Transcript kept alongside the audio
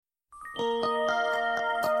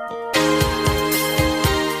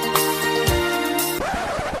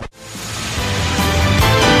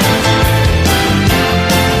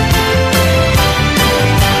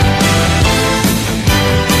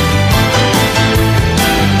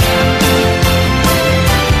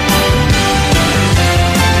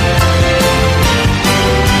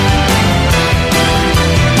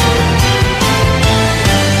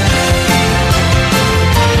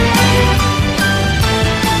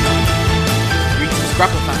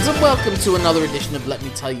Welcome to another edition of Let Me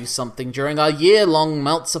Tell You Something during our year-long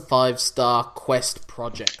Meltzer 5-Star Quest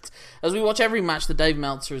project, as we watch every match that Dave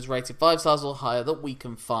Meltzer has rated 5 stars or higher that we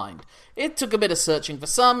can find. It took a bit of searching for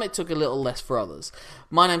some, it took a little less for others.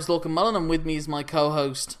 My name's Lorcan Mullen, and with me is my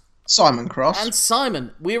co-host Simon Cross. And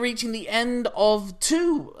Simon, we're reaching the end of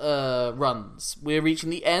two runs. We're reaching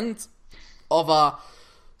the end of our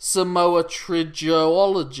Samoa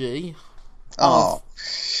Trilogy. Oh,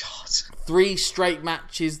 3 straight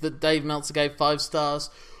matches that Dave Meltzer gave 5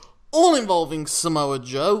 stars, all involving Samoa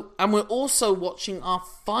Joe, and we're also watching our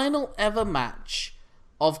final ever match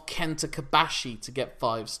of Kenta Kobashi to get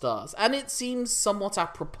 5 stars. And it seems somewhat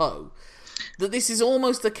apropos that this is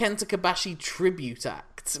almost a Kenta Kobashi tribute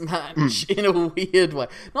act match in a weird way.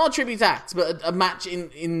 Not a tribute act, but a match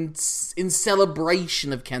in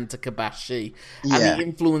celebration of Kenta Kobashi and the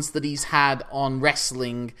influence that he's had on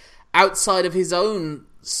wrestling outside of his own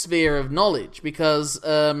sphere of knowledge, because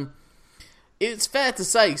it's fair to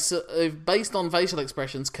say, based on facial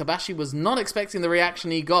expressions, Kobashi was not expecting the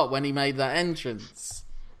reaction he got when he made that entrance.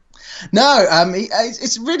 No,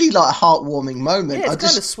 it's really like a heartwarming moment. Yeah, it's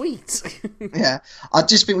kind of sweet. Yeah, I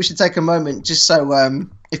just think we should take a moment just so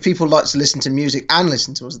if people like to listen to music and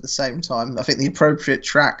listen to us at the same time, I think the appropriate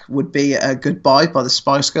track would be Goodbye by the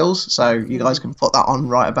Spice Girls, so you guys can put that on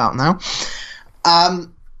right about now.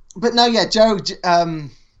 But no, yeah, Joe...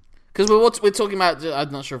 Because we're talking about,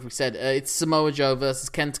 I'm not sure if we said, it's Samoa Joe versus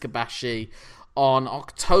Kenta Kobashi on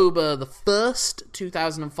October the 1st,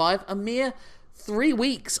 2005, a mere 3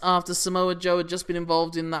 weeks after Samoa Joe had just been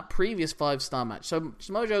involved in that previous 5-star match. So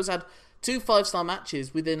Samoa Joe's had 2 5-star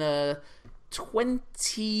matches within a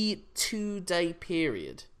 22-day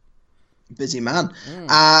period. Busy man.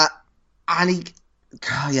 And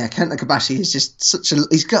Kenta Kobashi is just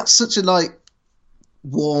he's got such a, like,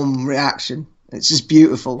 warm reaction. It's just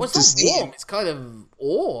beautiful. Well, it's not warm. It's kind of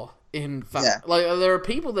awe, in fact. Yeah. Like, there are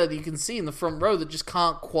people that you can see in the front row that just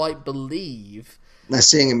can't quite believe they're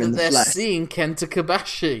seeing him in the flesh. They're seeing Kenta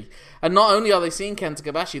Kobashi. And not only are they seeing Kenta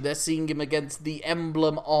Kobashi, they're seeing him against the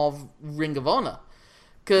emblem of Ring of Honor.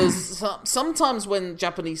 Because sometimes when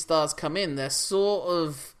Japanese stars come in, they're sort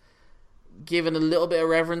of given a little bit of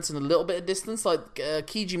reverence and a little bit of distance. Like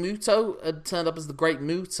Keiji Muto had turned up as the Great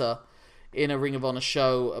Muta in a Ring of Honor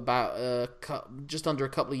show about just under a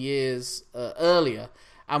couple of years earlier,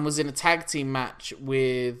 and was in a tag team match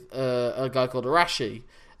with a guy called Arashi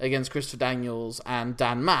against Christopher Daniels and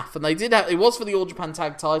Dan Maff. And they did it was for the All Japan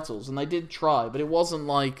Tag titles, and they did try, but it wasn't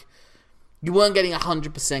like, you weren't getting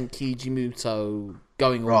 100% Keiji Muto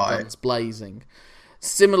going all guns blazing.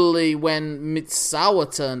 Similarly, when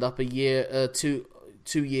Mitsusawa turned up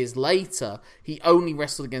two years later, he only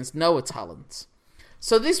wrestled against Noah Talent.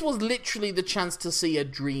 So this was literally the chance to see a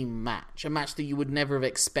dream match, a match that you would never have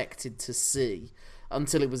expected to see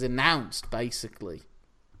until it was announced, basically.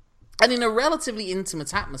 And in a relatively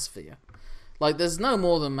intimate atmosphere. Like, there's no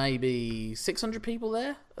more than maybe 600 people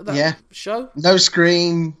there at that show. No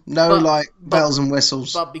screen, bells and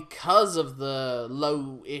whistles. But because of the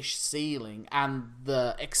low-ish ceiling and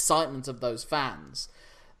the excitement of those fans,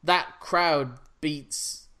 that crowd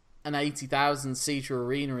beats an 80,000-seater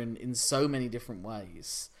arena in so many different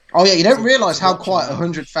ways. Oh yeah, you don't realise how quiet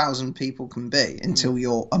 100,000 people can be until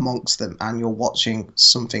you're amongst them and you're watching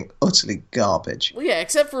something utterly garbage. Well, yeah,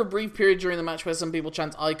 except for a brief period during the match where some people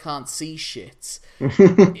chant, "I can't see shit."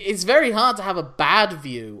 It's very hard to have a bad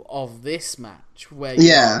view of this match where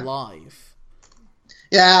you're live.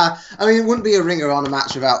 Yeah, I mean, it wouldn't be a Ring of Honor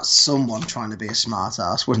match without someone trying to be a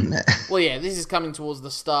smart-ass, wouldn't it? Well, yeah, this is coming towards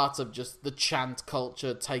the start of just the chant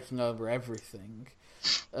culture taking over everything.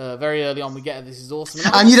 Very early on, we get this is awesome.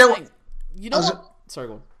 And you don't... what? Sorry,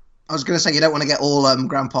 go on. I was going to say, you don't want to get all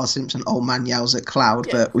Grandpa Simpson old man yells at Cloud,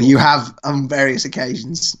 but you have, on various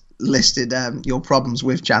occasions, listed your problems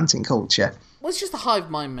with chanting culture. Well, it's just a hive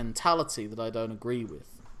mind mentality that I don't agree with.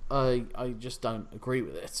 I just don't agree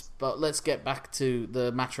with it. But let's get back to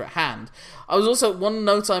the matter at hand. I was also, one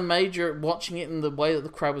note I made watching it and the way that the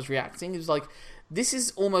crowd was reacting, it was like, this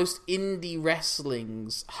is almost indie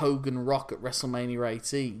wrestling's Hogan Rock at WrestleMania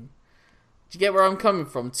 18. Do you get where I'm coming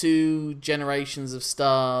from? 2 generations of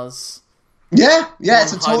stars Yeah,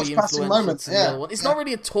 it's a One highly torch passing influential moment. to the other one. It's not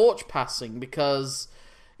really a torch passing because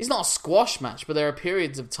it's not a squash match, but there are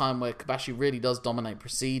periods of time where Kobashi really does dominate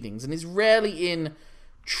proceedings and is rarely in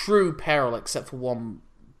true peril except for one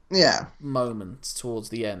moment towards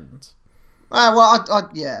the end. I'm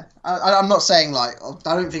not saying I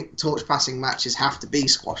don't think torch passing matches have to be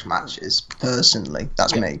squash matches. Personally,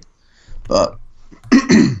 that's me. But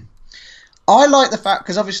I like the fact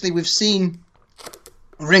because obviously we've seen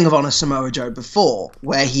Ring of Honor Samoa Joe before,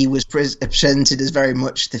 where he was presented as very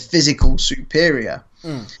much the physical superior.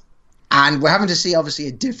 And we're having to see, obviously,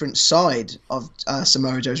 a different side of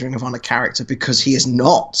Samoa Joe's Ring of Honor character because he is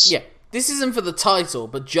not. Yeah, this isn't for the title,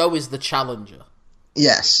 but Joe is the challenger.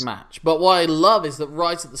 Yes. Match. But what I love is that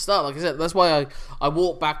right at the start, like I said, that's why I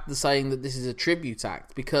walk back to saying that this is a tribute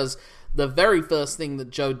act, because the very first thing that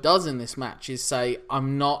Joe does in this match is say,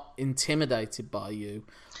 I'm not intimidated by you.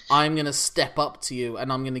 I'm going to step up to you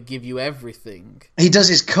and I'm going to give you everything. He does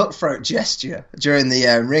his cutthroat gesture during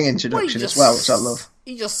the ring introduction as well, which I love.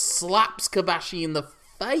 He just slaps Kobashi in the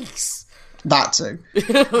face. That too.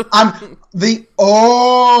 And the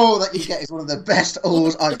that you get is one of the best I've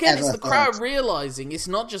ever heard. It's the crowd realising it's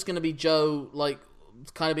not just going to be Joe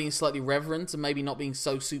kind of being slightly reverent and maybe not being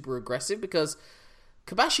so super aggressive, because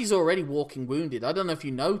Kobashi's already walking wounded. I don't know if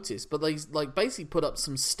you noticed, but they basically put up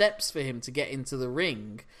some steps for him to get into the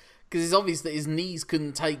ring, because it's obvious that his knees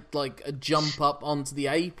couldn't take a jump up onto the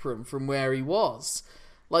apron from where he was.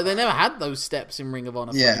 They never had those steps in Ring of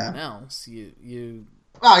Honor for anyone else.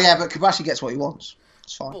 Oh yeah, but Kobashi gets what he wants.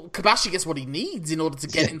 It's fine. Well, Kobashi gets what he needs in order to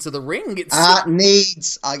get into the ring. It's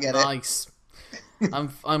needs. I get it. Nice.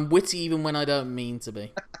 I'm witty even when I don't mean to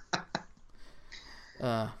be.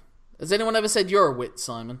 Has anyone ever said you're a wit,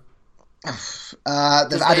 Simon? They've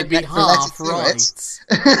added be half right.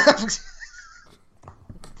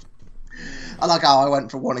 I like how I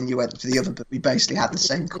went for one and you went for the other, but we basically had the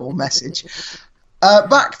same core message.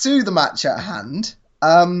 Back to the match at hand.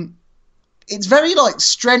 It's very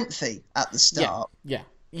strengthy at the start. Yeah.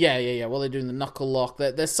 Well, they're doing the knuckle lock.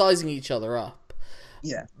 They're sizing each other up.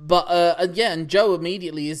 Yeah. But and Joe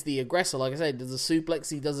immediately is the aggressor. Like I said, does a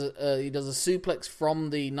suplex. He does a suplex from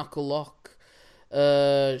the knuckle lock.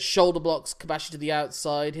 Shoulder blocks Kobashi to the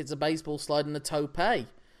outside. Hits a baseball slide and a tope,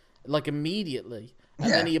 immediately.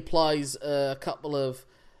 And then he applies a couple of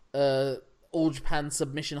All Japan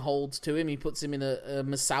submission holds to him. He puts him in a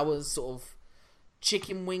Misawa's sort of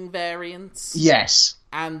chicken wing variant. Yes.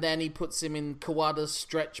 And then he puts him in Kawada's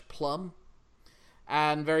stretch plum.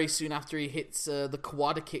 And very soon after, he hits the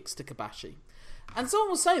Kawada kicks to Kobashi. And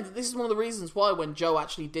someone was saying that this is one of the reasons why when Joe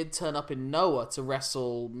actually did turn up in Noah to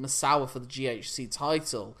wrestle Misawa for the GHC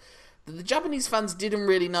title, that the Japanese fans didn't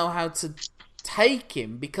really know how to take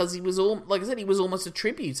him, because he was he was almost a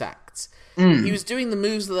tribute act. He was doing the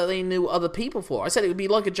moves that they knew other people for. I said it would be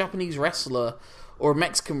like a Japanese wrestler or a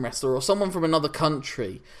Mexican wrestler or someone from another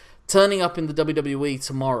country turning up in the WWE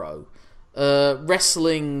tomorrow,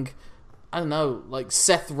 wrestling, I don't know,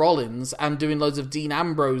 Seth Rollins, and doing loads of Dean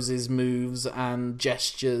Ambrose's moves and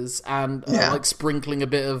gestures, and sprinkling a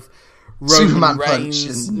bit of Roman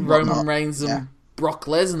Reigns and Brock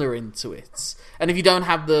Lesnar into it. And if you don't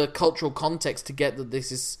have the cultural context to get that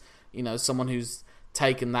this is, someone who's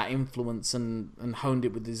taken that influence and honed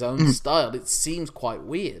it with his own style, it seems quite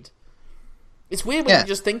weird. It's weird when you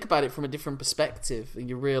just think about it from a different perspective and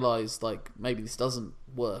you realise, maybe this doesn't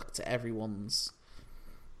work to everyone's,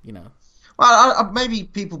 Well, maybe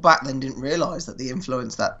people back then didn't realise that the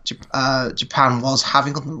influence that Japan was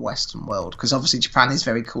having on the Western world, because obviously Japan is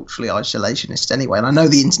very culturally isolationist anyway, and I know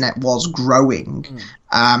the internet was growing,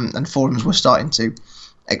 and forums were starting to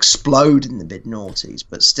explode in the mid-noughties,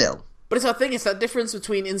 but still. But it's that difference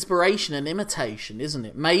between inspiration and imitation, isn't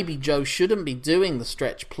it? Maybe Joe shouldn't be doing the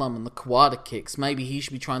stretch plum and the Kawada kicks. Maybe he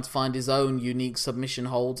should be trying to find his own unique submission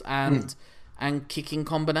holds and kicking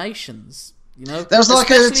combinations. There was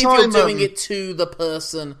especially a time, if you're doing it to the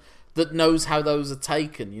person that knows how those are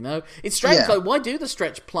taken. It's strange. Why do the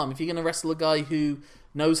stretch plum if you're going to wrestle a guy who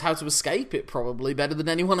knows how to escape it probably better than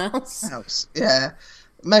anyone else? Yeah,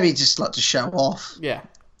 maybe just to show off. Yeah,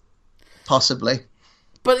 possibly.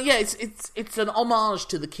 But yeah, it's an homage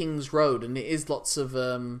to the King's Road, and it is lots of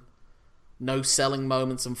no selling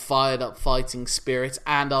moments and fired up fighting spirit,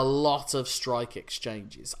 and a lot of strike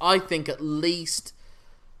exchanges. I think at least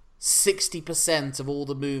 60% of all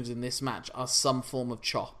the moves in this match are some form of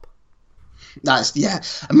chop. I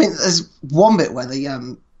mean, there's one bit where they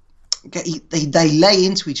lay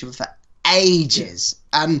into each other for ages,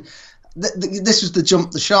 and this was the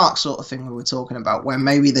jump the shark sort of thing we were talking about, where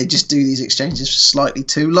maybe they just do these exchanges for slightly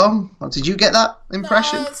too long. Did you get that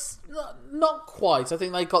impression? not quite. I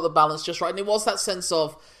think they got the balance just right. And it was that sense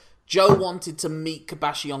of Joe wanted to meet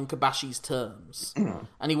Kobashi on Kobashi's terms.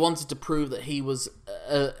 And he wanted to prove that he was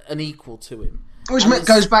an equal to him. Which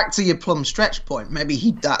goes back to your Plum Stretch point. Maybe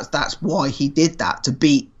that's why he did that, to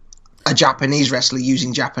beat a Japanese wrestler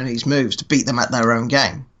using Japanese moves, to beat them at their own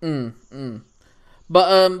game.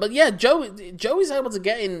 But yeah, Joe is able to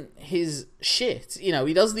get in his shit. You know,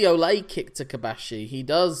 he does the Olay kick to Kobashi. He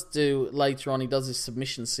does later on, he does his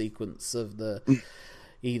submission sequence of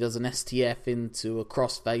he does an STF into a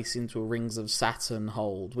crossface into a Rings of Saturn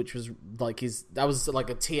hold, which was like that was like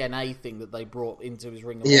a TNA thing that they brought into his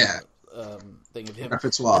Ring of Honor thing of him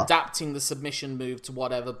repertoire, adapting the submission move to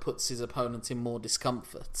whatever puts his opponent in more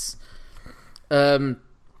discomforts.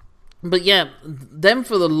 But yeah, then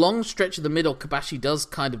for the long stretch of the middle, Kobashi does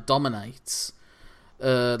kind of dominate.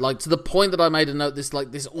 Like to the point that I made a note,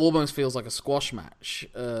 this almost feels like a squash match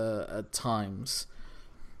at times.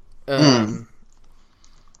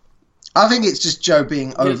 I think it's just Joe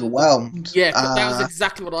being overwhelmed. Yeah, that was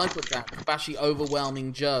exactly what I put down. Kobashi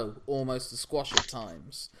overwhelming Joe, almost a squash at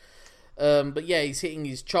times. But yeah, he's hitting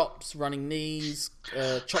his chops, running knees,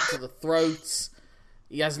 chop to the throat.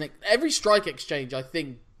 He has every strike exchange, I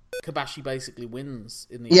think, Kobashi basically wins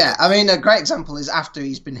in the end. I mean, a great example is after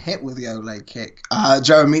he's been hit with the Olay kick,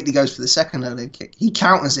 Joe immediately goes for the second Olay kick. He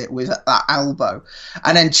counters it with that elbow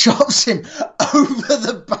and then chops him over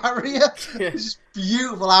the barrier. It's just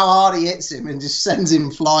beautiful how hard he hits him and just sends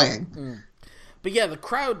him flying. But yeah, the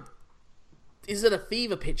crowd is at a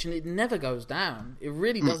fever pitch and it never goes down. It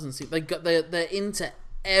really doesn't seem... They're into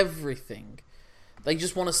everything. They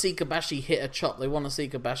just want to see Kobashi hit a chop. They want to see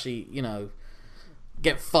Kobashi,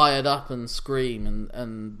 get fired up and scream,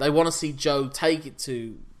 and they want to see Joe take it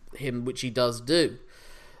to him, which he does do.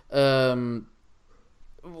 Because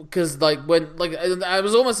I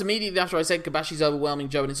was almost immediately after I said Kobashi's overwhelming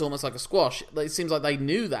Joe and it's almost like a squash, it seems like they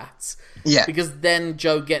knew that. Yeah. Because then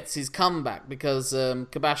Joe gets his comeback, because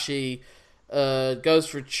Kobashi goes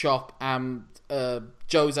for a chop and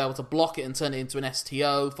Joe's able to block it and turn it into an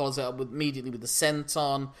STO, follows it up immediately with the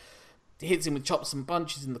senton, hits him with chops and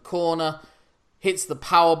punches in the corner, hits the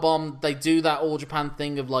power bomb. They do that All Japan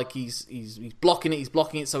thing of like he's blocking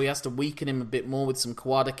it, so he has to weaken him a bit more with some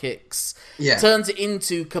Kawada kicks. Yeah. Turns it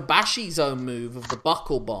into Kobashi's own move of the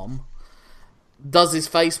buckle bomb. Does his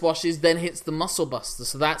face washes, then hits the muscle buster.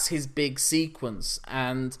 So that's his big sequence.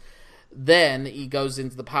 And then he goes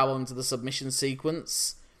into the power into the submission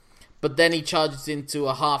sequence. But then he charges into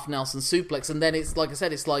a half Nelson suplex. And then it's like I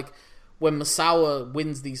said, it's like when Misawa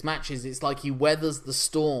wins these matches, it's like he weathers the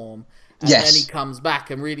storm. And then he comes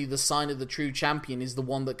back, and really the sign of the true champion is the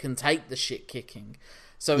one that can take the shit kicking.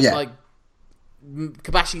 So it's like,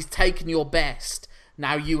 Kobashi's taken your best,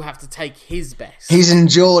 now you have to take his best. He's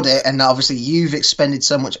endured it, and obviously you've expended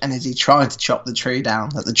so much energy trying to chop the tree down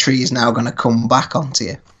that the tree is now going to come back onto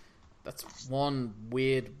you. That's one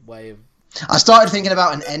weird way of... I started thinking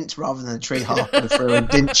about an ent rather than a tree halfway through and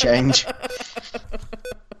didn't change.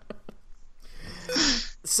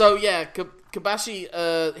 So yeah,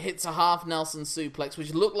 Kobashi hits a half Nelson suplex,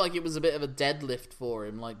 which looked like it was a bit of a deadlift for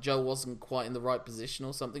him. Like Joe wasn't quite in the right position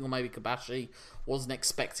or something, or maybe Kobashi wasn't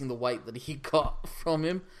expecting the weight that he got from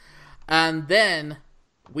him. And then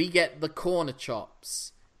we get the corner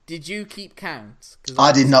chops. Did you keep count?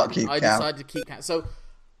 I did not keep count. I decided to keep count. So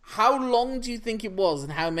how long do you think it was,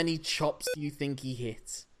 and how many chops do you think he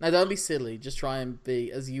hit? Now don't be silly, just try and be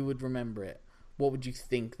as you would remember it. What would you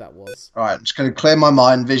think that was? Right, I'm just going to clear my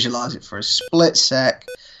mind, visualise it for a split sec.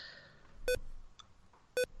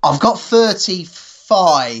 I've got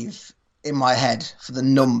 35 in my head for the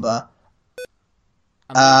number.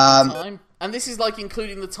 And this is like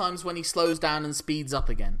including the times when he slows down and speeds up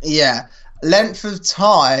again. Yeah. Length of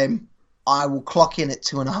time, I will clock in at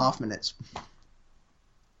 2.5 minutes.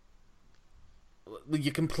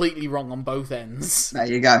 You're completely wrong on both ends. There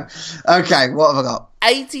you go. Okay, what have I got?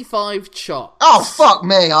 85 chops. Oh, fuck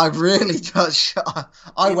me. I really got shot.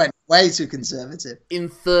 I went way too conservative. In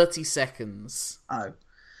 30 seconds. Oh.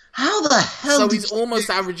 How the hell So he's almost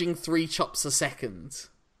averaging 3 chops a second.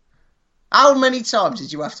 How many times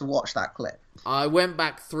did you have to watch that clip? I went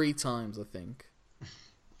back 3 times, I think.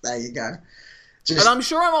 There you go. And I'm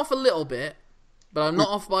sure I'm off a little bit, but I'm not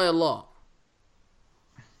off by a lot.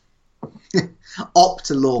 Op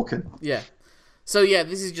to Lorcan. Yeah. So yeah,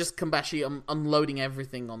 this is just Kobashi unloading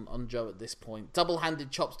everything on Joe at this point. Double-handed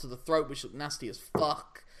chops to the throat, which look nasty as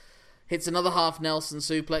fuck. Hits another half Nelson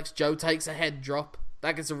suplex. Joe takes a head drop.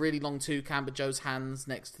 That gets a really long 2-count, but Joe's hands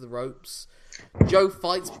next to the ropes. Joe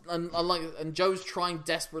fights, and Joe's trying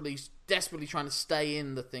desperately trying to stay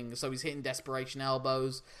in the thing. So he's hitting desperation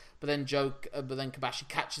elbows, but then Kobashi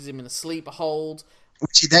catches him in a sleeper hold,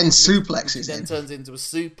 which he then suplexes. Which then turns into a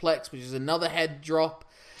suplex, which is another head drop.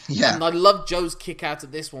 Yeah, and I love Joe's kick out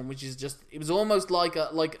of this one, which is it was almost like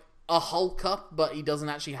a Hulk up, but he doesn't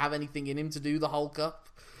actually have anything in him to do the Hulk up.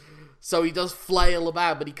 So he does flail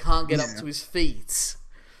about, but he can't get up to his feet.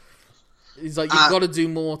 He's like, you've got to do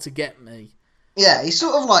more to get me. Yeah, he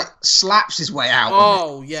sort of like slaps his way out.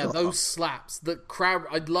 Oh, yeah, those slaps. The crowd,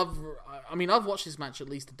 I've watched this match at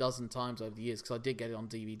least a dozen times over the years, because I did get it on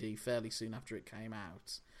DVD fairly soon after it came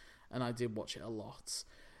out. And I did watch it a lot.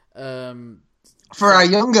 For our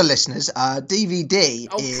younger listeners, DVD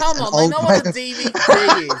is... Oh, come on, they know what a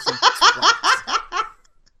DVD is.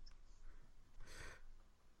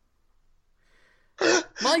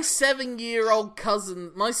 My 7-year-old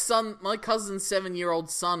cousin, my cousin's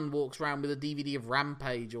 7-year-old son walks around with a DVD of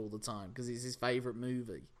Rampage all the time because it's his favourite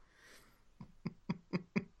movie.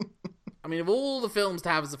 I mean, of all the films to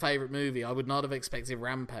have as a favourite movie, I would not have expected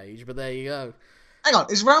Rampage, but there you go. Hang on,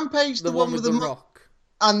 is Rampage the one with the Rock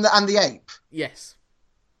and the ape? Yes.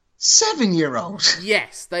 7-year-old.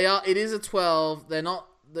 Yes, they are. It is a 12. They're not.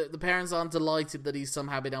 The parents aren't delighted that he's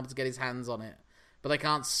somehow been able to get his hands on it, but they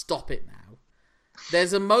can't stop it now.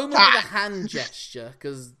 There's a moment with a hand gesture,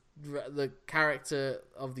 because the character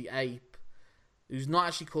of the ape, who's not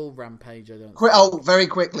actually called Rampage, I don't think. Very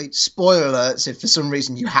quickly, spoiler alerts if for some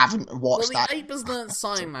reason you haven't watched that. The ape has learnt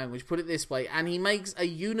sign language, put it this way, and he makes a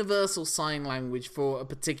universal sign language for a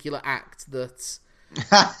particular act that,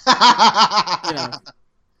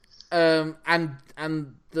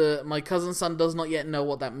 my cousin's son does not yet know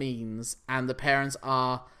what that means, and the parents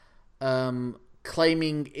are,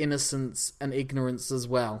 claiming innocence and ignorance as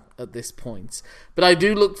well at this point. But I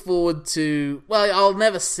do look forward to... Well, I'll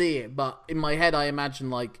never see it, but in my head I imagine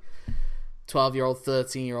 12-year-old,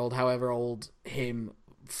 13-year-old, however old him,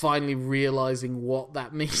 finally realising what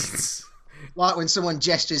that means. Like when someone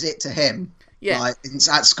gestures it to him. Yeah. Like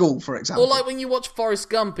at school, for example. Or like when you watch Forrest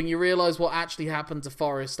Gump and you realise what actually happened to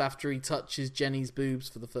Forrest after he touches Jenny's boobs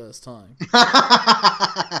for the first time.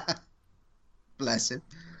 Bless him.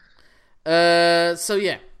 So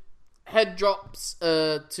yeah, head drops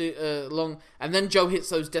to long, and then Joe hits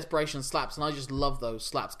those desperation slaps, and I just love those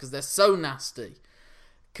slaps because they're so nasty.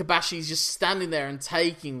 Kobashi's just standing there and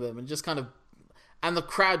taking them, and just kind of, and the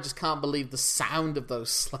crowd just can't believe the sound of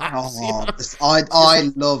those slaps.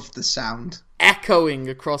 I love the sound echoing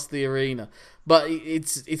across the arena, but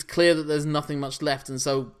it's clear that there's nothing much left, and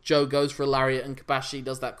so Joe goes for a lariat, and Kobashi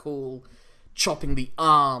does that cool chopping the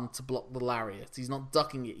arm to block the lariat. He's not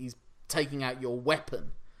ducking it; he's taking out your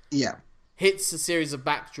weapon. Yeah. Hits a series of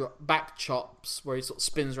back chops where he sort of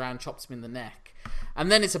spins around, chops him in the neck.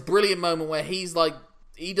 And then it's a brilliant moment where he's like,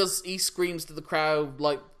 he screams to the crowd,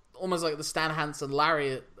 like almost like the Stan Hansen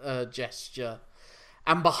lariat gesture.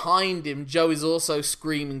 And behind him, Joe is also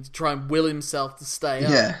screaming to try and will himself to stay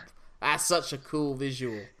up. Yeah. That's such a cool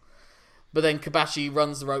visual. But then Kobashi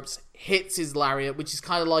runs the ropes, hits his lariat, which is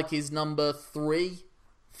kind of like his number 3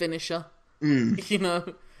 finisher.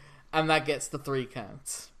 And that gets the 3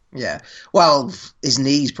 count. Yeah. Well, his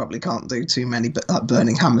knees probably can't do too many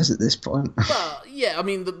burning hammers at this point. Well, yeah, I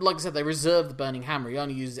mean, like I said, they reserved the burning hammer. He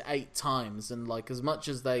only used it 8 times, and as much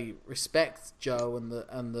as they respect Joe and the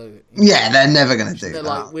they're never going to do that.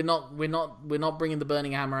 Like, we're not bringing the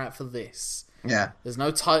burning hammer out for this. Yeah. There's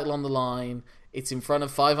no title on the line. It's in front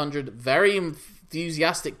of 500 very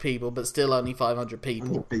enthusiastic people, but still only 500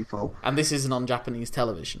 people. And this isn't on Japanese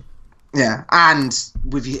television. Yeah, and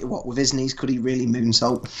with his knees, could he really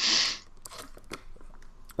moonsault?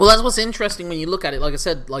 Well, that's what's interesting when you look at it. Like I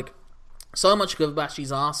said, so much of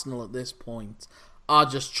Kobashi's arsenal at this point are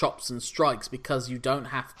just chops and strikes because you don't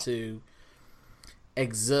have to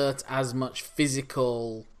exert as much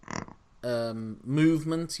physical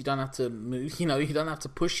movement. You don't have to move. You don't have to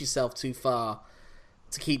push yourself too far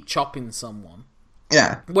to keep chopping someone.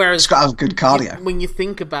 Yeah, whereas it's got to have good cardio. When you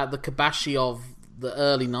think about the Kobashi of the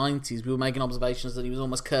early 90s, we were making observations that he was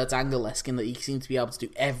almost Kurt Angle-esque in that he seemed to be able to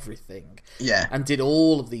do everything. Yeah. And did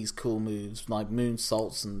all of these cool moves, like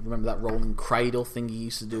moonsaults, and remember that rolling cradle thing he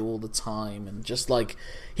used to do all the time, and just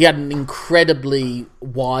he had an incredibly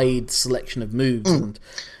wide selection of moves, and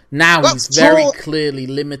now he's very clearly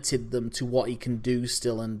limited them to what he can do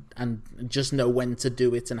still, and just know when to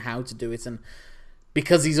do it and how to do it, and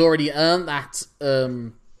because he's already earned that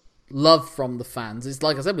love from the fans. It's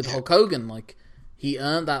like I said with Hulk Hogan, he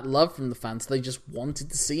earned that love from the fans. They just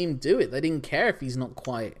wanted to see him do it. They didn't care if he's not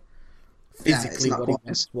quite physically what he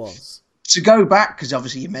once was. To go back, because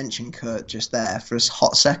obviously you mentioned Kurt just there for a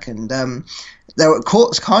hot second, they were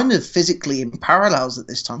kind of physically in parallels at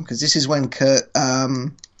this time, because this is when Kurt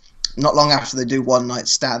not long after they do One Night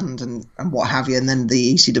Stand and what have you, and then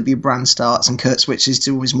the ECW brand starts and Kurt switches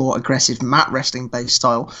to his more aggressive mat wrestling based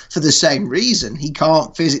style for the same reason. He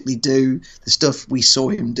can't physically do the stuff we saw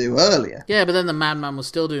him do earlier. Yeah, but then the Madman was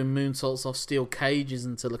still doing moonsaults off steel cages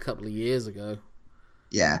until a couple of years ago.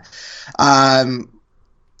 Yeah.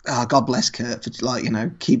 God bless Kurt for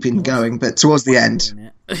keeping going, but towards the end,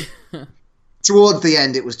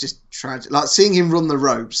 it was just tragic. Like seeing him run the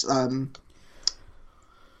ropes, in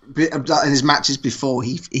his matches before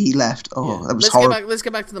he left. Oh, that was horrible. Let's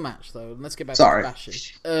get back to the match though. Let's get back to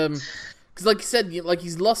Kobashi. Because like you said,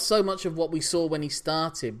 he's lost so much of what we saw when he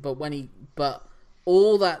started, but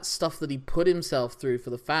all that stuff that he put himself through for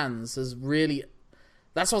the fans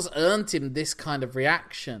that's what's earned him this kind of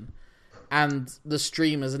reaction. And the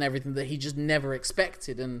streamers and everything that he just never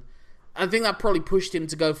expected. And I think that probably pushed him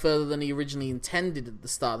to go further than he originally intended at the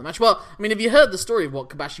start of the match. Well, I mean, have you heard the story of what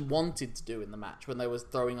Kobashi wanted to do in the match when they were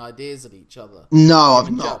throwing ideas at each other? No, I've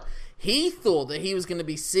not. He thought that he was going to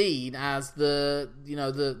be seen as the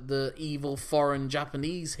evil foreign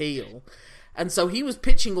Japanese heel. And so he was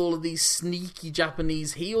pitching all of these sneaky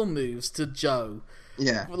Japanese heel moves to Joe.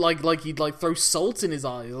 Yeah. Like he'd throw salt in his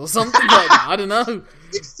eyes or something like that. I don't know.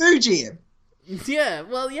 It's Fuji him. Yeah,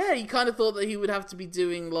 well, yeah, he kind of thought that he would have to be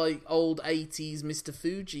doing old 80s Mr.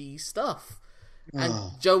 Fuji stuff. And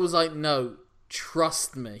Joe was like, no,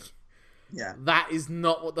 trust me. Yeah. That is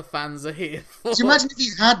not what the fans are here for. Can you imagine if he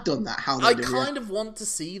had done that? I kind of want to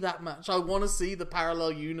see that match. I want to see the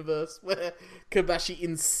parallel universe where Kobashi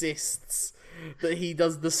insists that he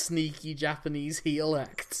does the sneaky Japanese heel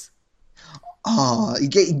act. Oh, you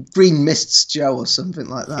get Green Mists Joe or something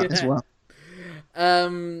like that as well.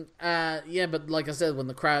 But like I said,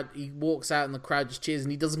 when he walks out and the crowd just cheers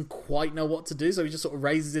and he doesn't quite know what to do, so he just sort of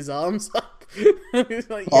raises his arms up. He's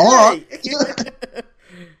like, yay!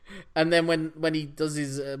 And then when he does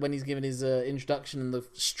when he's giving his introduction and the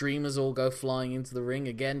streamers all go flying into the ring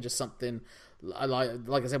again, just something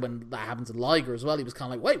like I said, when that happened to Liger as well, he was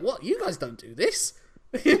kind of like, wait, what? You guys don't do this?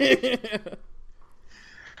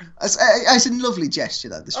 It's a lovely gesture,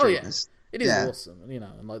 though. The streamers. It is awesome,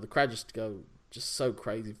 and the crowd just go so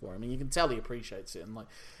crazy for him. I mean, you can tell he appreciates it. And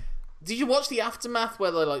did you watch the aftermath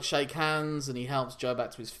where they shake hands and he helps Joe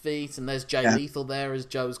back to his feet? And there's Jay Lethal there as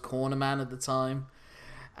Joe's corner man at the time.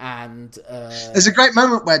 And there's a great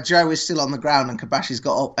moment where Joe is still on the ground and Kobashi's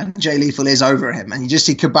got up and Jay Lethal is over him, and you just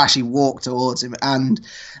see Kobashi walk towards him, and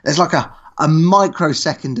there's a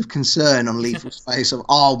microsecond of concern on Lethal's face of,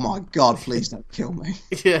 oh my God, please don't kill me.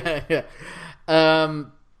 Yeah.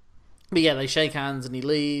 But yeah, they shake hands and he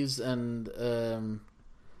leaves, and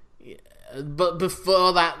but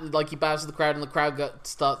before that, he bows to the crowd and the crowd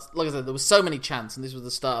starts. Like I said, there was so many chants, and this was the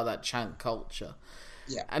start of that chant culture.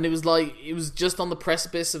 Yeah, and it was just on the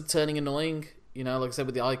precipice of turning annoying. Like I said,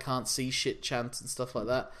 with the "I can't see shit" chant and stuff like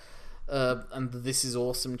that, and the "This is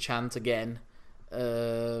awesome" chant again.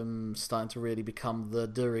 Starting to really become the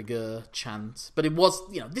de rigueur chant, but it was,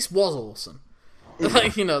 this was awesome. They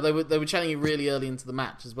were chanting it really early into the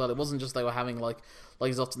match as well. It wasn't just they were having like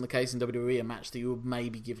is often the case in WWE, a match that you would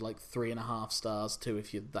maybe give 3.5 stars to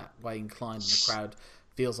if you're that way inclined, and the crowd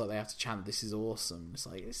feels like they have to chant "This is awesome." It's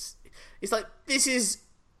like this is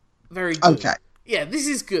very good. Okay. Yeah, this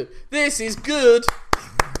is good. This is good.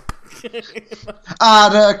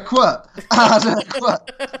 Adequate.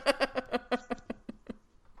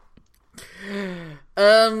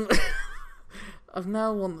 I've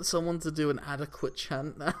now want someone to do an adequate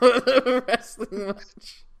chant now at a wrestling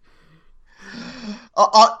match.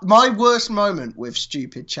 My worst moment with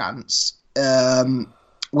stupid chants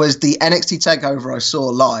was the NXT takeover I saw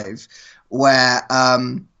live, where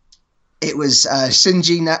it was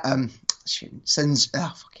Shinsuke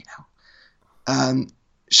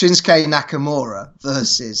Nakamura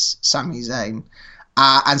versus Sami Zayn.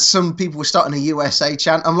 And some people were starting a USA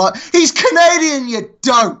chant. I'm like, he's Canadian, you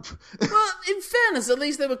dope! Well, in fairness, at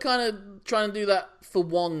least they were kind of trying to do that for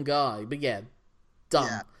one guy. But yeah, dumb.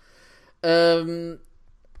 Yeah.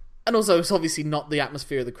 And also, it's obviously not the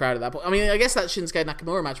atmosphere of the crowd at that point. I mean, I guess that Shinsuke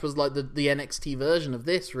Nakamura match was like the NXT version of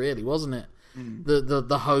this, really, wasn't it? Mm.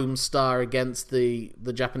 The home star against the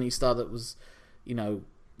Japanese star that was,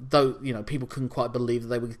 though people couldn't quite believe that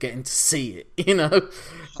they were getting to see it.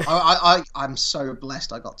 I'm so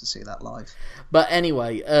blessed I got to see that live. But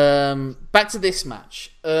anyway, back to this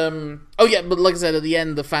match. But like I said, at the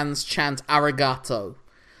end the fans chant "Arigato,"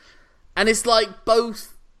 and it's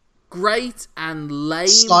both great and lame,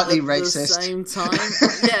 slightly at racist the same time.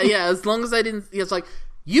 yeah. As long as they didn't, it's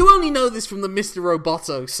you only know this from the Mr.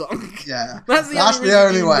 Roboto song. Yeah, that's the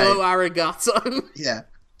only way. Know "Arigato." Yeah.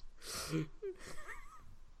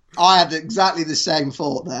 I had exactly the same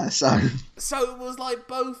thought there. So it was like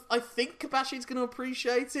both. I think Kabashi's going to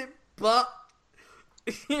appreciate it, but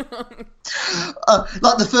like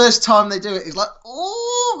the first time they do it, it's like,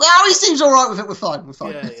 oh, well, he seems all right with it. We're fine.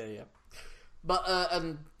 Yeah. But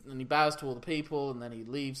and he bows to all the people, and then he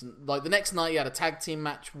leaves. And like the next night, he had a tag team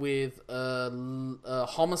match with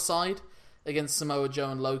Homicide against Samoa Joe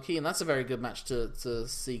and Loki, and that's a very good match to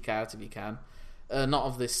seek out if you can. Not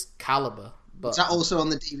of this caliber, but is that also on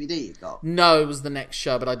the DVD you got? No, it was the next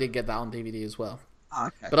show, but I did get that on DVD as well. Oh,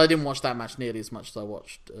 okay. But I didn't watch that match nearly as much as I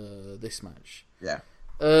watched this match. Yeah.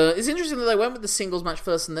 It's interesting that they went with the singles match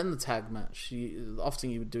first and then the tag match. Often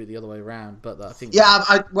you would do it the other way around, but I think... Yeah,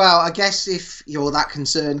 I guess if you're that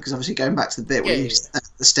concerned, because obviously going back to the bit where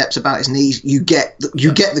the steps about his knees, you get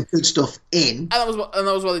the good stuff in. And that was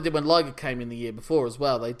what they did when Liger came in the year before as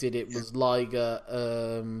well. They did it was Liger...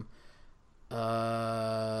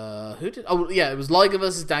 who did? Oh, yeah, it was Liger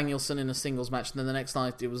versus Danielson in a singles match, and then the next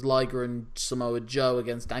night it was Liger and Samoa Joe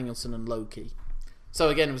against Danielson and Loki. So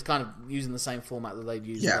again, it was kind of using the same format that they'd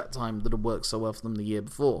used at that time that had worked so well for them the year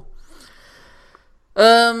before.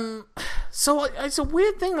 So it's a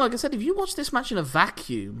weird thing. Like I said, if you watch this match in a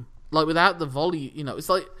vacuum, like without the volume, it's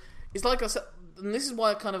like I said, and this is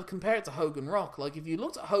why I kind of compare it to Hogan Rock. Like if you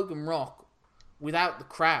looked at Hogan Rock without the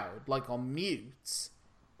crowd, like on mute,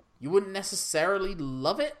 you wouldn't necessarily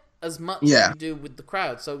love it as much as you do with the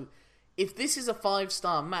crowd. So if this is a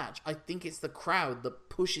 5-star match, I think it's the crowd that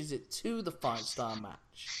pushes it to the 5-star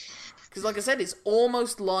match. Because like I said, it's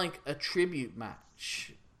almost like a tribute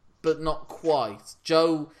match, but not quite.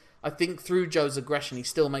 Joe, I think through Joe's aggression, he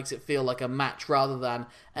still makes it feel like a match rather than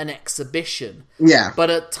an exhibition. Yeah.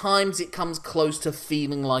 But at times it comes close to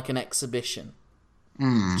feeling like an exhibition. Do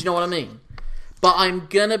you know what I mean? But I'm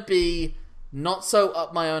going to be... not so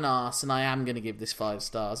up my own arse, and I am going to give this 5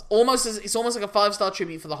 stars. It's almost like a 5-star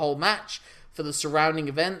tribute for the whole match, for the surrounding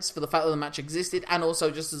events, for the fact that the match existed, and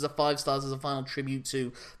also just as a 5 stars as a final tribute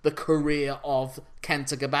to the career of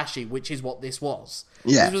Kenta Kobashi, which is what this was.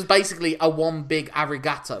 Yeah. This was basically a one big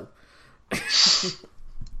arigato.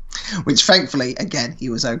 Which, thankfully, again, he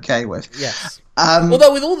was okay with. Yes.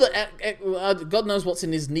 Although with all the... God knows what's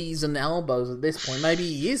in his knees and elbows at this point. Maybe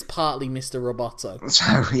he is partly Mr. Roboto.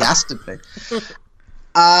 So he has to be.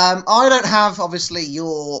 I don't have, obviously,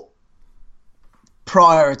 your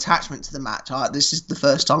prior attachment to the match. This is the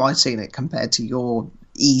first time I've seen it compared to your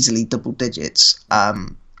easily double digits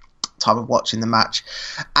time of watching the match.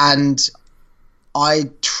 And...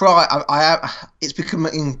 it's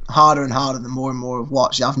becoming harder and harder the more and more I've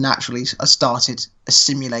watched. I've naturally started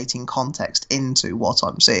assimilating context into what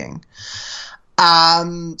I'm seeing.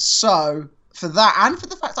 So for that, and for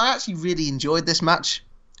the fact I actually really enjoyed this match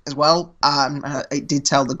as well, it did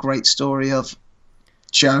tell the great story of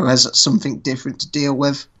Joe has something different to deal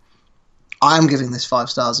with. I am giving this 5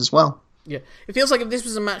 stars as well. Yeah, it feels like if this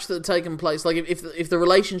was a match that had taken place, like if the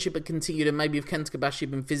relationship had continued, and maybe if Kenta Kobashi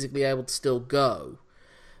had been physically able to still go,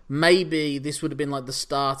 maybe this would have been like the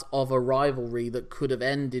start of a rivalry that could have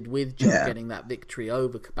ended with Joe getting that victory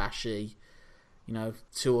over Kobashi,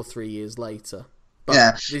 2 or 3 years later.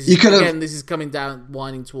 But this is coming down,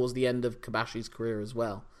 winding towards the end of Kabashi's career as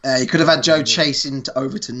well. You could have had Joe chasing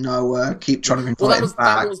over to Noah, keep trying to invite him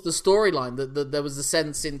back. That was the storyline. That there was a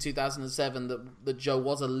sense in 2007 that Joe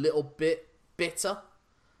was a little bit bitter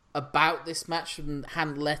about this match and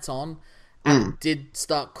hadn't let on, and did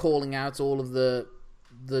start calling out all of the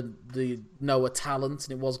Noah talent,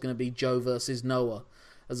 and it was going to be Joe versus Noah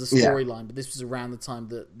as a storyline. But this was around the time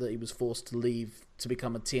that he was forced to leave to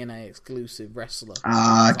become a TNA exclusive wrestler.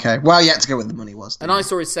 Okay. Well, you had to go where the money was. And I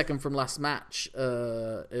saw his second from last match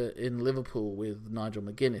in Liverpool with Nigel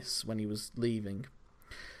McGuinness when he was leaving.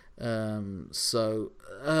 And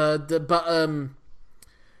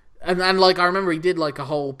like I remember he did like a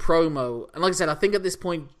whole promo, and like I said, I think at this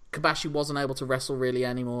point Kobashi wasn't able to wrestle really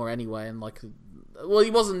anymore anyway, and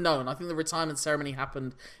he wasn't known. I think the retirement ceremony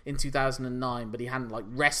happened in 2009, but he hadn't like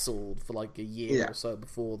wrestled for like a year or so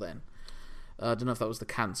before then. I don't know if that was the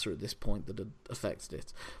cancer at this point that had affected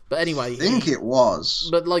it. But anyway... I think it was.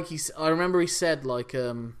 But like I remember he said, like,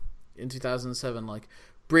 in 2007, like,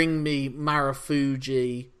 bring me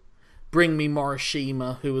Marufuji, bring me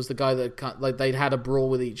Morishima, who was the guy that, like, they'd had a brawl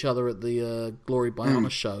with each other at the Glory by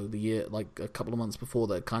Honor show the year, like, a couple of months before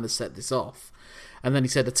that kind of set this off. And then he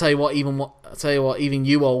said, I tell you what, even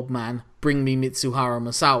you, old man, bring me Mitsuhara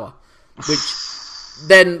Masawa. Which...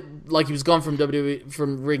 Then, like, he was gone from WWE,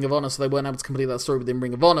 from Ring of Honor, so they weren't able to complete that story within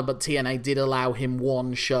Ring of Honor, but TNA did allow him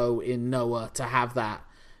one show in Noah to have that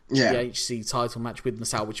GHC title match with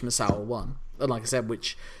Masawa, which Masawa won. And like I said,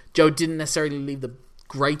 which Joe didn't necessarily leave the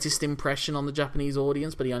greatest impression on the Japanese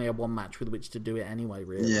audience, but he only had one match with which to do it anyway,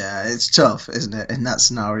 really. Yeah, it's tough, isn't it, in that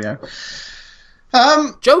scenario?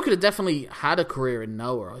 Joe could have definitely had a career in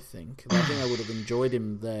Noah, I think. I think I would have enjoyed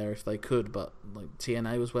him there if they could, but like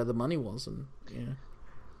TNA was where the money was, and yeah.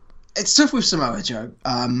 It's tough with Samoa Joe.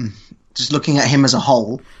 Just looking at him as a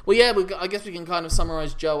whole. Well, yeah, I guess we can kind of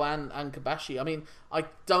summarize Joe and Kobashi. I mean, I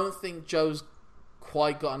don't think Joe's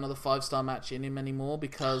quite got another 5-star match in him anymore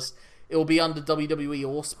because it will be under WWE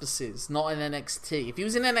auspices, not in NXT. If he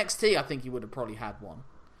was in NXT, I think he would have probably had one.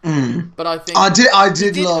 But I think I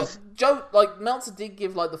did love Joe. Like Meltzer did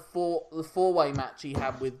give like the four-way match he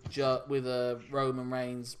had with Roman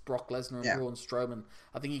Reigns, Brock Lesnar, and Braun Strowman.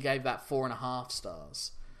 I think he gave that 4.5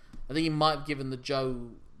 stars. I think he might have given the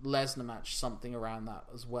Joe Lesnar match something around that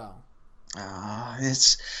as well.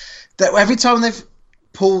 It's that every time they've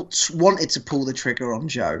wanted to pull the trigger on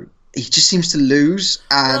Joe, he just seems to lose.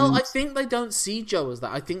 And well, I think they don't see Joe as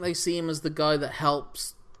that. I think they see him as the guy that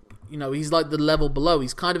helps. You know, he's like the level below.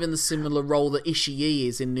 He's kind of in the similar role that Ishii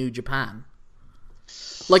is in New Japan.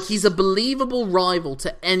 Like, he's a believable rival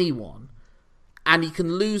to anyone, and he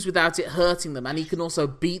can lose without it hurting them, and he can also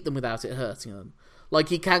beat them without it hurting them. Like,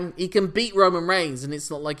 he can beat Roman Reigns, and it's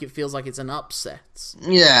not like it feels like it's an upset.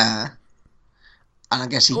 Yeah. And I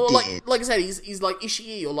guess he did. Like I said, he's like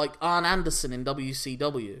Ishii or like Arn Anderson in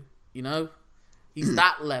WCW, you know? He's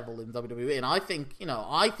that level in WWE, and I think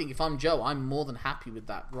if I'm Joe, I'm more than happy with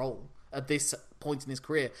that role at this point in his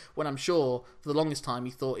career. When I'm sure for the longest time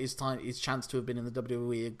he thought his chance to have been in the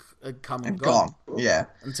WWE had come and gone. Yeah.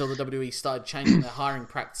 Until the WWE started changing their hiring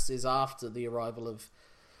practices after the arrival of.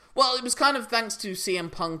 Well, it was kind of thanks to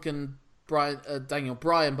CM Punk and Daniel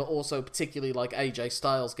Bryan, but also particularly like AJ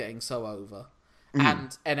Styles getting so over,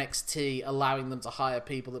 and NXT allowing them to hire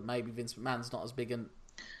people that maybe Vince McMahon's not as big and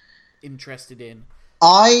interested in.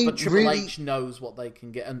 But Triple H knows what they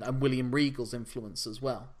can get, and William Regal's influence as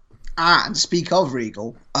well. And speak of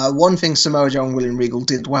Regal, one thing Samoa Joe and William Regal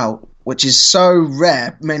did well, which is so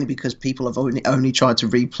rare, mainly because people have only tried to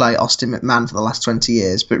replay Austin McMahon for the last 20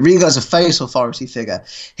 years, but Regal as a face authority figure,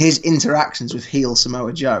 his interactions with heel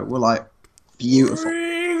Samoa Joe were like beautiful.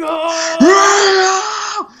 Regal!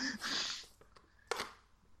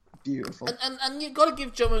 Beautiful. And you've got to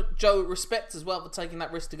give Joe respect as well for taking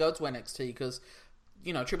that risk to go to NXT, because,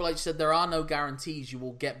 you know, Triple H said there are no guarantees you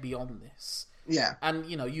will get beyond this. Yeah. And,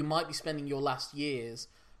 you know, you might be spending your last years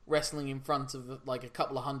wrestling in front of like a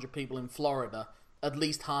couple of hundred people in Florida, at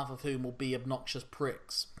least half of whom will be obnoxious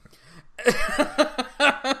pricks.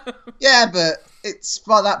 Yeah, but it's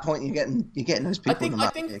by that point you're getting those people. I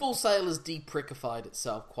think Full Sail has de-prickified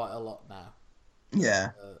itself quite a lot now.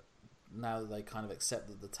 Yeah. Now that they kind of accept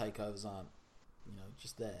that the takeovers aren't, you know,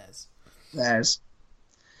 just theirs.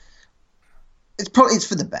 It's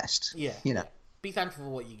for the best. Yeah. You know. Be thankful for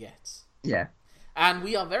what you get. Yeah. And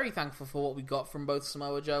we are very thankful for what we got from both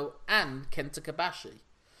Samoa Joe and Kenta Kobashi.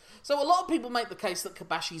 So a lot of people make the case that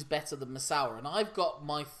Kobashi's better than Misawa, and I've got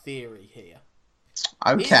my theory here.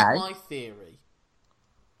 Okay. Here's my theory.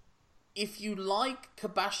 If you like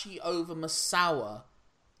Kobashi over Misawa,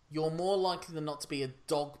 you're more likely than not to be a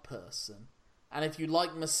dog person. And if you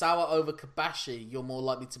like Misawa over Kobashi, you're more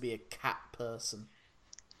likely to be a cat person.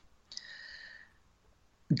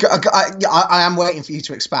 I am waiting for you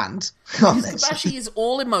to expand on this. Kobashi is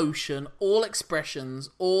all emotion, all expressions,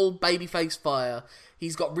 all babyface fire.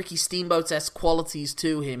 He's got Ricky Steamboat-esque qualities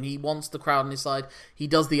to him. He wants the crowd on his side. He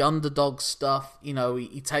does the underdog stuff. You know,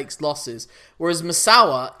 he takes losses. Whereas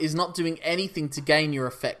Misawa is not doing anything to gain your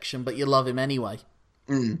affection, but you love him anyway.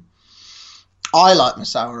 I like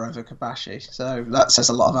Misawa over Kobashi, so that says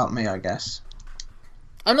a lot about me, I guess.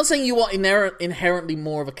 I'm not saying you are inherently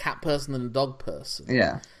more of a cat person than a dog person.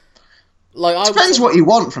 Yeah. Like, Depends what you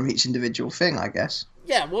want from each individual thing, I guess.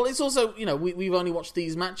 Yeah, well, it's also, you know, we've only watched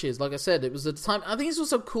these matches. Like I said, it was at the time. I think it's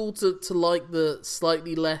also cool to like the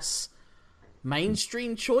slightly less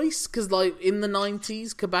mainstream choice, because, like, in the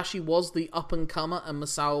 90s, Kobashi was the up-and-comer and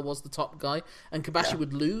Misawa was the top guy, and Kobashi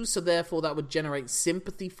would lose, so therefore that would generate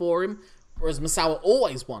sympathy for him, whereas Misawa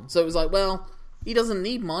always won. So it was like, well, he doesn't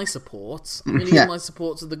need my support. I'm going to give my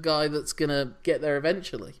support to the guy that's going to get there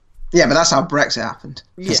eventually. Yeah, but that's how Brexit happened.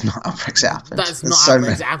 That's not how Brexit happened. That's not how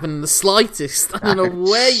Brexit happened in the slightest. I don't know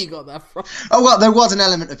where you got that from. Oh, well, there was an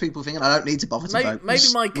element of people thinking, I don't need to bother to vote. Maybe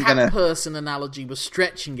my cat person analogy was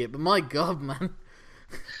stretching it, but my God, man.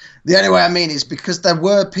 The only way I mean is because there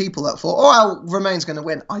were people that thought, well, Remain's going to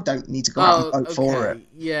win. I don't need to go out and vote for it.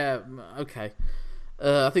 Yeah, okay.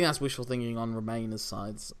 I think that's wishful thinking on Remainers'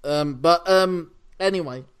 sides. But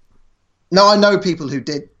anyway. No, I know people who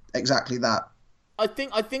did exactly that. I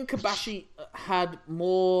think Kobashi had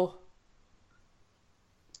more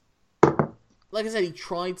like I said, he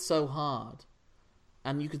tried so hard,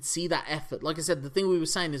 and you could see that effort. Like I said, the thing we were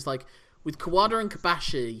saying is like with Kawada and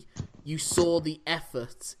Kobashi, you saw the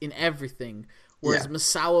effort in everything, whereas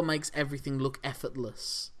Misawa makes everything look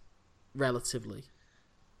effortless, relatively.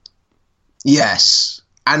 Yes,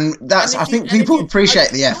 and that's. I think people appreciate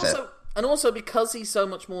the effort, and also because he's so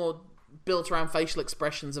much more built around facial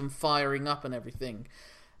expressions and firing up and everything,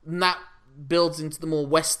 and that builds into the more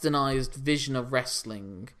westernized vision of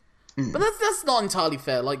wrestling. But that's not entirely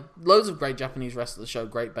fair. Like, loads of great Japanese wrestlers show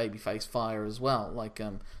great babyface fire as well. Like,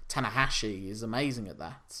 Tanahashi is amazing at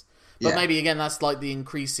that. But maybe, again, that's like the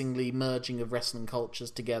increasingly merging of wrestling cultures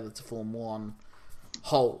together to form one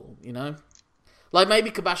whole, you know? Like, maybe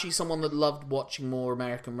Kobashi, someone that loved watching more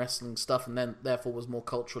American wrestling stuff and then, therefore, was more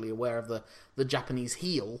culturally aware of the Japanese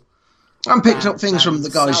heel. And picked up things from the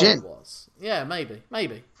Gaijin. Yeah, maybe.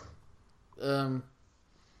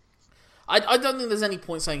 I don't think there's any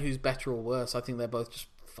point saying who's better or worse. I think they're both just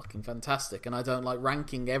fucking fantastic, and I don't like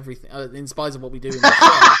ranking everything in spite of what we do in the show.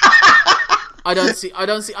 I don't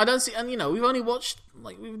see, and you know, we've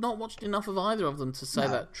not watched enough of either of them to say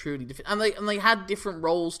that truly. And they had different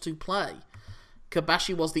roles to play.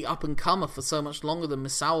 Kobashi was the up and comer for so much longer than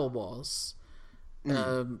Misawa was.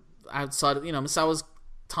 Outside of, you know, Misawa's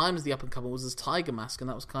time as the up and comer was as Tiger Mask, and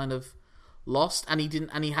that was kind of lost, and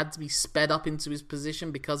he had to be sped up into his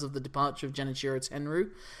position because of the departure of Genichiro Tenryu.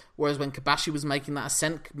 Whereas when Kobashi was making that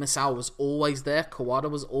ascent, Misawa was always there, Kawada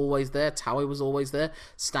was always there, Taue was always there,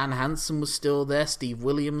 Stan Hansen was still there, Steve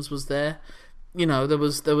Williams was there. You know, there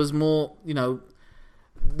was more, you know,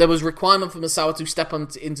 there was requirement for Misawa to step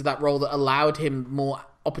into that role that allowed him more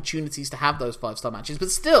opportunities to have those 5-star matches. But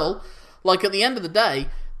still, like, at the end of the day,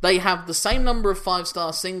 they have the same number of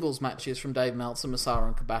 5-star singles matches from Dave Meltzer, Misawa,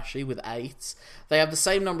 and Kobashi with 8. They have the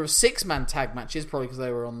same number of 6-man tag matches, probably because they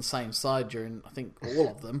were on the same side during, I think, all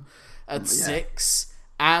of them, at 6.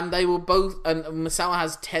 And they were both... And Misawa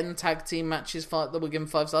has 10 tag team matches that were given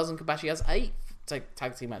 5 stars, and Kobashi has 8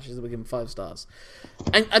 tag team matches that were given 5 stars.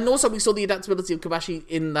 And also we saw the adaptability of Kobashi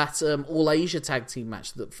in that All-Asia tag team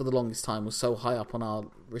match that for the longest time was so high up on our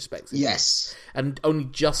respective lists. And only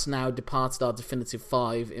just now departed our definitive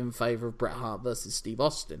 5 in favour of Bret Hart versus Steve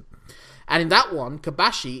Austin. And in that one,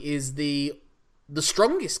 Kobashi is the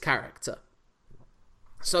strongest character.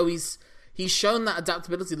 So he's shown that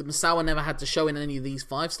adaptability that Misawa never had to show in any of these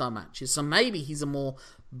 5-star matches. So maybe he's a more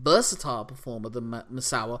versatile performer than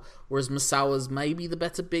Misawa, whereas Misawa's maybe the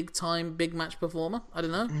better big match performer. I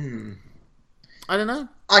don't know. I don't know.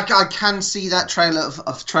 I can see that trailer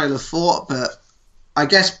of trailer 4, but I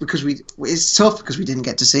guess because it's tough because we didn't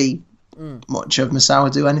get to see much of Misawa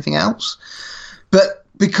do anything else. But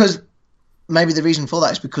because maybe the reason for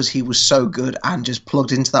that is because he was so good and just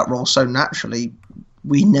plugged into that role so naturally,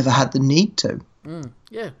 we never had the need to.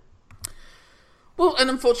 Yeah. Well, and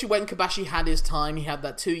unfortunately, when Kobashi had his time, he had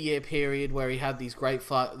that 2-year period where he had these great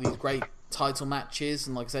title matches,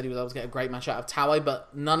 and like I said, he was able to get a great match out of Taue,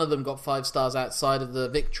 but none of them got 5 stars outside of the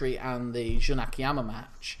victory and the Jun Akiyama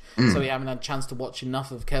match. So he hadn't had a chance to watch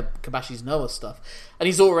enough of Kobashi's Noah stuff, and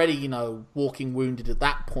he's already, you know, walking wounded at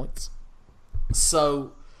that point.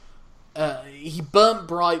 So he burnt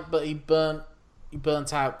bright, but he burnt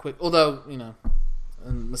out quick. Although, you know,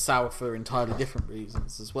 and Misawa for entirely different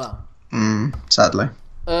reasons as well. Sadly.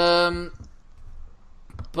 But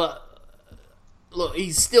look,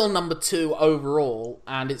 he's still number 2 overall,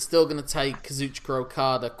 and it's still going to take Kazuchika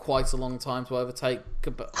Okada quite a long time to overtake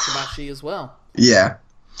Kobashi as well. Yeah.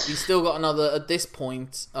 He's still got another, at this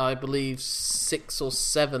point, I believe 6 or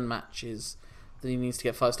 7 matches that he needs to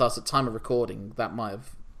get 5 stars at time of recording. That might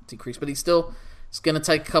have decreased, but it's going to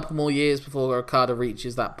take a couple more years before Okada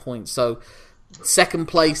reaches that point. So second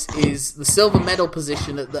place is the silver medal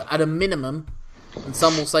position at a minimum, and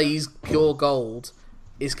some will say he's pure gold,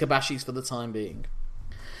 is Kobashi's for the time being.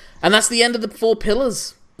 And that's the end of the 4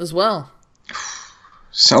 pillars as well.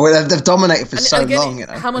 So they've dominated for so long, you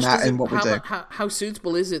know, how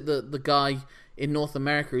suitable is it that the guy in North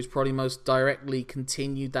America who's probably most directly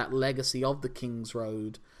continued that legacy of the King's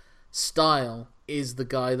Road style is the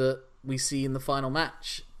guy that we see in the final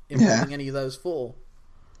match involving any of those 4?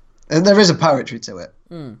 And there is a poetry to it.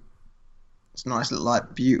 It's nice,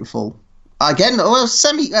 like, beautiful. Again, well,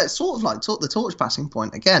 sort of like the torch passing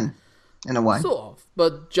point again, in a way. Sort of,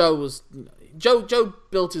 but Joe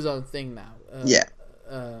built his own thing now.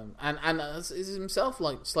 And is himself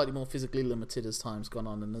like slightly more physically limited as time's gone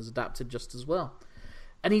on, and has adapted just as well.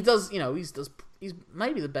 And he does, you know, he's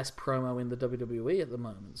maybe the best promo in the WWE at the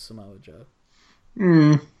moment, Samoa Joe.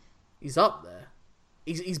 He's up there.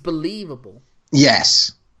 He's believable.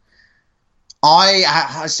 Yes.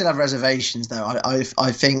 I still have reservations though.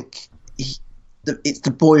 I think it's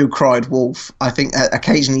the boy who cried wolf. I think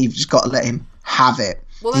occasionally you've just got to let him have it.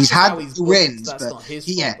 Well, he's had wins, that's but not his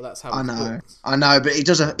fault, but that's how I know, but it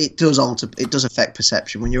does affect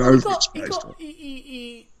perception when you're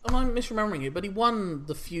overexposed. Am I misremembering it? But he won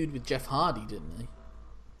the feud with Jeff Hardy, didn't he?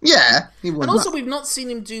 Yeah, he won. And also, we've not seen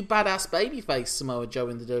him do badass babyface Samoa Joe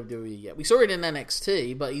in the WWE yet. We saw it in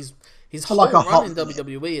NXT, but his whole run in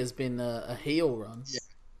WWE has been a heel run. Yeah.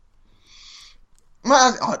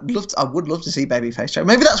 Well, I would love to see babyface Joe.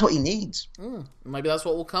 Maybe that's what he needs. Maybe that's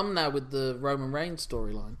what will come now with the Roman Reigns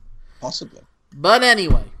storyline. Possibly. But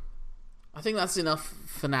anyway, I think that's enough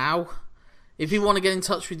for now. If you want to get in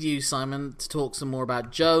touch with you, Simon, to talk some more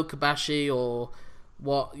about Joe, Kobashi, or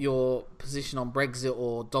what your position on Brexit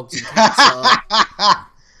or dogs and cats are...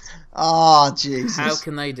 Oh, Jesus. How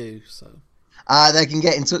can they do so? They can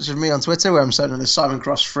get in touch with me on Twitter, where I'm so known as Simon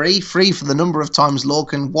Cross Free for the number of times Law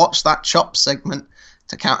can watch that chop segment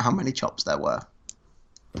to count how many chops there were.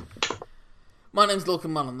 My name's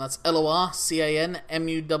Lorcan Mullen. That's LORCANMULLA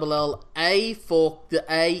for the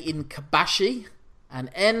A in Kobashi and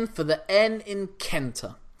N for the N in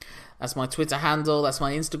Kenta. That's my Twitter handle. That's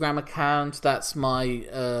my Instagram account. That's my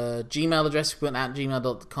Gmail address. We put at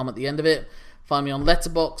gmail.com at the end of it. Find me on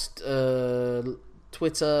Letterboxd,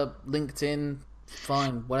 Twitter, LinkedIn,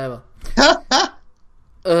 fine, whatever.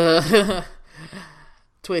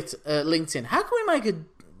 LinkedIn. How can we make a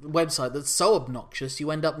website that's so obnoxious you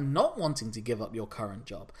end up not wanting to give up your current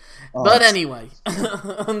job? But anyway,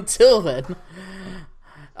 until then,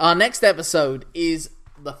 our next episode is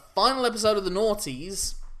the final episode of the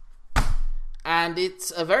Noughties, and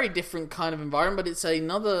it's a very different kind of environment, but it's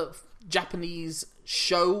another Japanese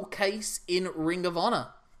showcase in Ring of Honor.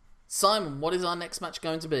 Simon, what is our next match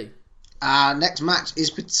going to be? Our next match is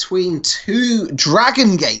between two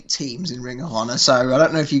Dragon Gate teams in Ring of Honor, so I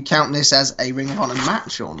don't know if you count this as a Ring of Honor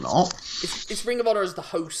match or not. It's Ring of Honor as the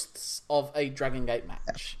hosts of a Dragon Gate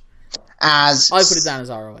match. I put it down as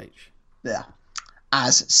ROH. Yeah.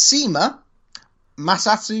 As Seema,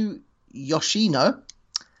 Masato Yoshino,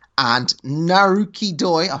 and Naruki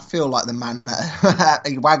Doi. I feel like the man, a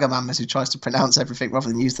Wagaman who tries to pronounce everything rather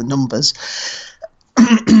than use the numbers.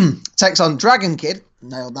 Takes on Dragon Kid,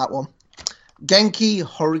 nailed that one, Genki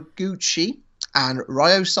Horiguchi, and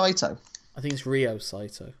Ryo Saito. I think it's Ryo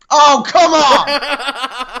Saito. Oh, come on!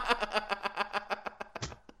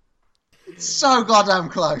 So goddamn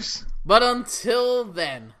close. But until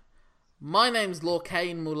then, my name's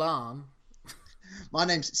Lorcaine Mulan. My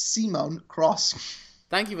name's Simon Cross.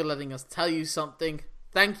 Thank you for letting us tell you something.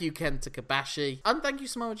 Thank you, Kenta Kobashi. And thank you,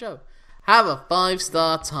 Samoa Joe. Have a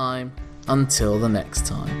 5-star time. Until the next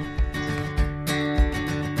time.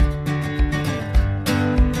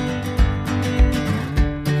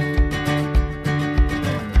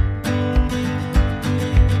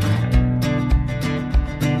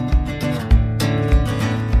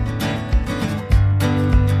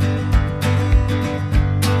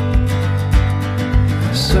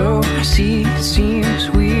 So I see it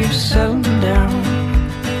seems we've settled down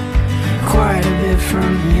quite a bit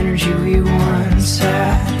from the energy we once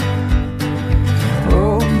had.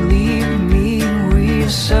 Oh, believe me, we've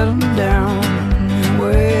settled down,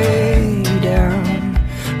 way down,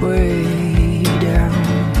 way down,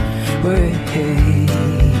 way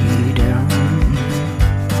down.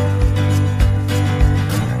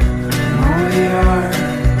 All we are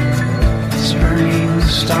is burning the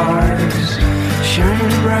stars,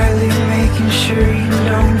 shining brightly, making sure you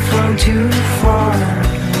don't fall too far.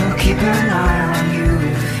 We'll keep an eye on you.